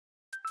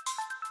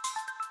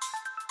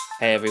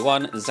Hey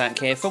everyone, Zach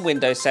here from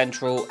Windows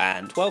Central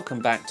and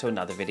welcome back to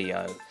another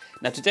video.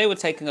 Now today we're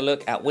taking a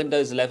look at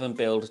Windows 11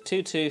 build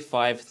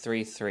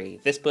 22533.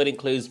 This build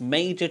includes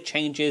major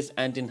changes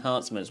and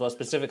enhancements, well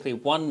specifically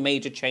one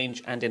major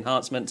change and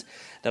enhancement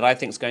that I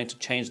think is going to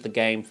change the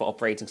game for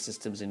operating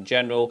systems in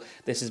general.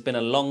 This has been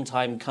a long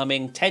time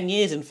coming, 10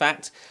 years in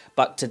fact,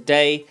 but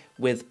today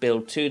with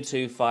build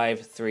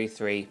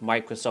 22533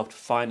 Microsoft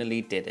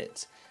finally did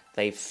it.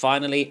 They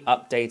finally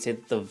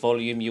updated the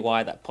volume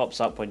UI that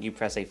pops up when you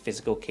press a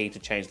physical key to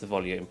change the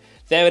volume.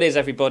 There it is,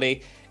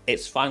 everybody.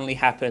 It's finally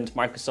happened.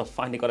 Microsoft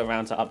finally got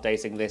around to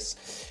updating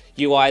this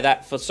UI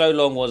that for so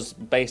long was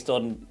based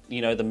on,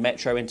 the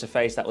Metro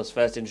interface that was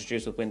first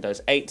introduced with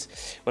Windows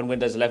 8. When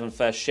Windows 11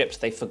 first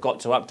shipped, they forgot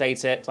to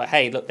update it. But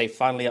hey, look, they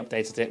finally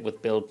updated it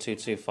with build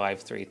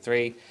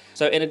 22533.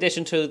 So in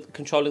addition to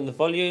controlling the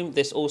volume,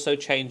 this also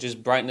changes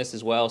brightness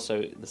as well.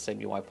 So the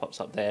same UI pops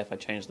up there if I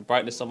change the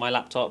brightness on my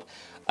laptop.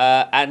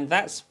 And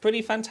that's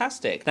pretty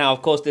fantastic. Now,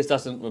 of course, this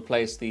doesn't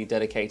replace the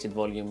dedicated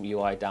volume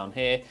UI down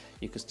here.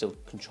 You can still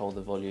control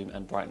the volume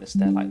and brightness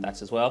there like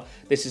that as well.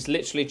 This is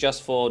literally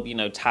just for,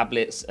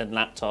 tablets and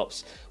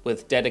laptops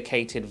with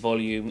dedicated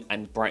volume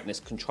and brightness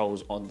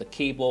controls on the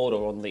keyboard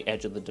or on the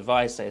edge of the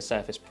device, say a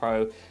Surface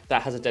Pro,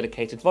 that has a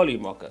dedicated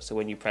volume rocker. So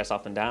when you press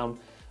up and down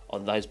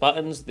on those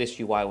buttons, this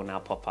UI will now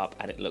pop up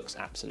and it looks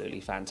absolutely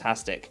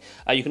fantastic.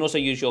 You can also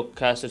use your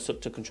cursor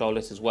to control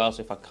this as well.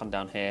 So if I come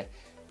down here,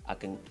 I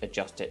can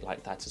adjust it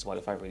like that as well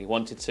if I really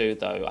wanted to,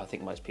 though I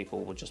think most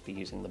people will just be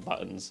using the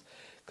buttons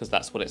because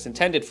that's what it's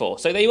intended for.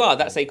 So there you are,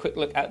 that's a quick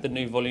look at the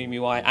new volume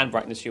UI and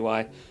brightness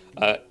UI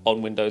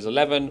on Windows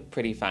 11,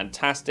 pretty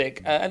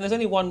fantastic. And there's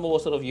only one more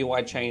sort of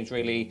UI change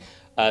really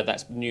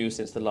that's new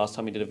since the last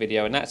time we did a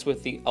video, and that's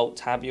with the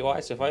Alt+Tab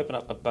UI. So if I open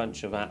up a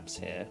bunch of apps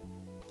here,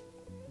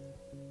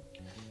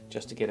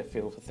 just to get a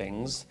feel for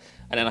things,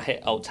 and then I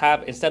hit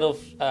Alt+Tab, instead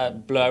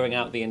of blurring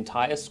out the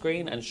entire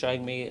screen and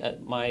showing me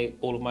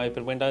all of my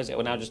open windows, it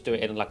will now just do it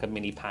in like a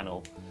mini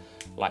panel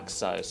like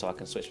so I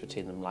can switch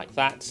between them like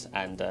that,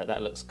 and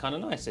that looks kind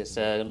of nice. It's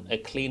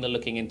a cleaner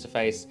looking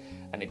interface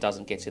and it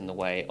doesn't get in the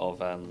way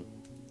of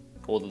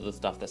all of the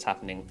stuff that's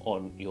happening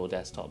on your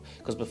desktop,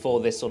 because before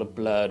this sort of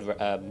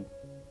blurred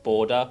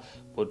border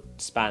would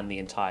span the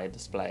entire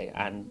display,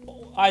 and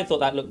I thought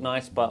that looked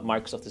nice, but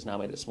Microsoft has now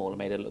made it smaller,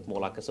 made it look more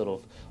like a sort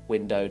of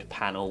windowed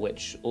panel,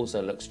 which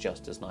also looks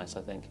just as nice,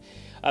 I think.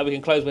 We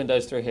can close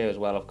windows through here as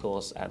well, of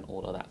course, and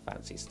all of that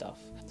fancy stuff.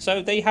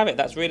 So there you have it.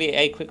 That's really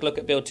a quick look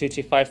at build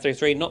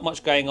 22533. Not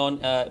much going on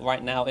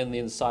right now in the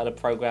Insider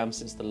program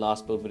since the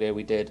last build video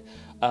we did.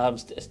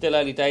 Still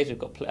early days. We've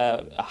got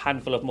a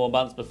handful of more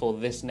months before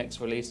this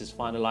next release is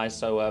finalized,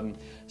 so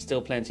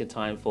still plenty of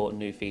time for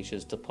new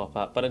features to pop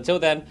up. But until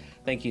then,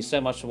 thank you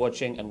so much for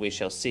watching, and we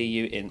shall see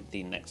you in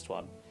the next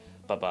one.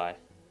 Bye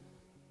bye.